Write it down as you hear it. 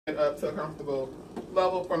up to a comfortable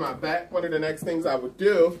level for my back. One of the next things I would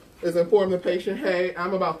do is inform the patient, hey,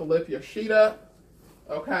 I'm about to lift your sheet up,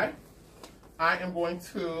 okay? I am going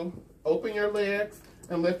to open your legs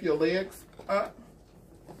and lift your legs up,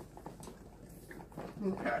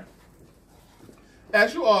 okay?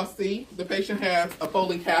 As you all see, the patient has a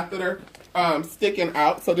Foley catheter sticking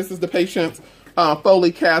out. So this is the patient's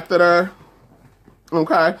Foley catheter.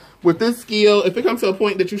 Okay, with this skill, if it comes to a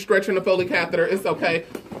point that you're stretching the Foley catheter, it's okay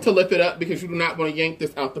to lift it up because you do not want to yank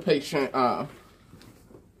this out the patient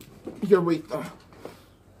urethra.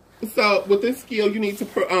 So with this skill, you need to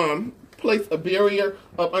place a barrier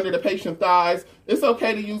up under the patient's thighs. It's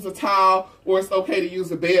okay to use a towel or it's okay to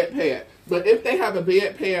use a bed pad. But if they have a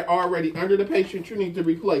bed pad already under the patient, you need to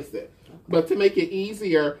replace it. But to make it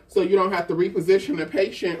easier so you don't have to reposition the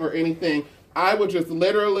patient or anything, I would just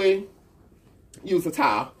literally use a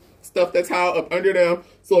towel. Stuff that towel up under them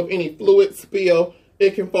so if any fluid spill,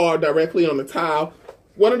 it can fall directly on the towel.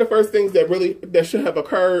 One of the first things that should have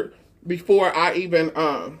occurred before I even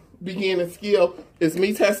begin the skill is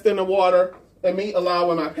me testing the water and me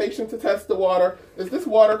allowing my patient to test the water. Is this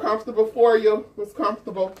water comfortable for you? It's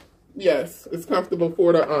comfortable? Yes, it's comfortable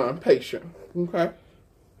for the patient. Okay.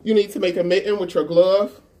 You need to make a mitten with your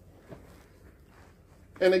glove.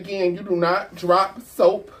 And again, you do not drop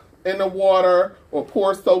soap in the water or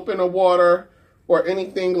pour soap in the water or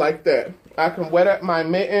anything like that. I can wet up my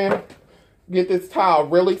mitten, get this towel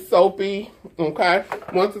really soapy, okay?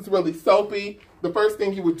 Once it's really soapy, the first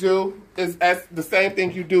thing you would do is the same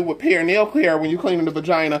thing you do with perineal care when you're cleaning the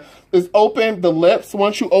vagina, is open the lips.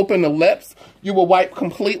 Once you open the lips, you will wipe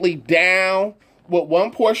completely down with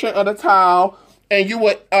one portion of the towel, and you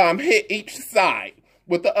would hit each side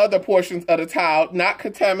with the other portions of the towel, not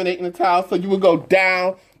contaminating the towel. So you would go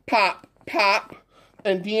down, pop, pop,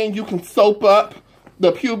 and then you can soap up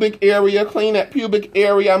the pubic area, clean that pubic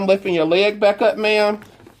area. I'm lifting your leg back up, ma'am.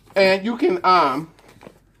 And you can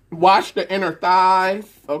wash the inner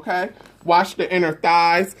thighs, okay? Wash the inner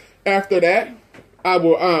thighs. After that, I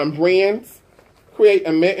will rinse, create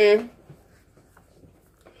a mitten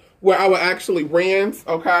where I will actually rinse,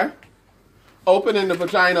 okay? Opening the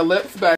vagina lips back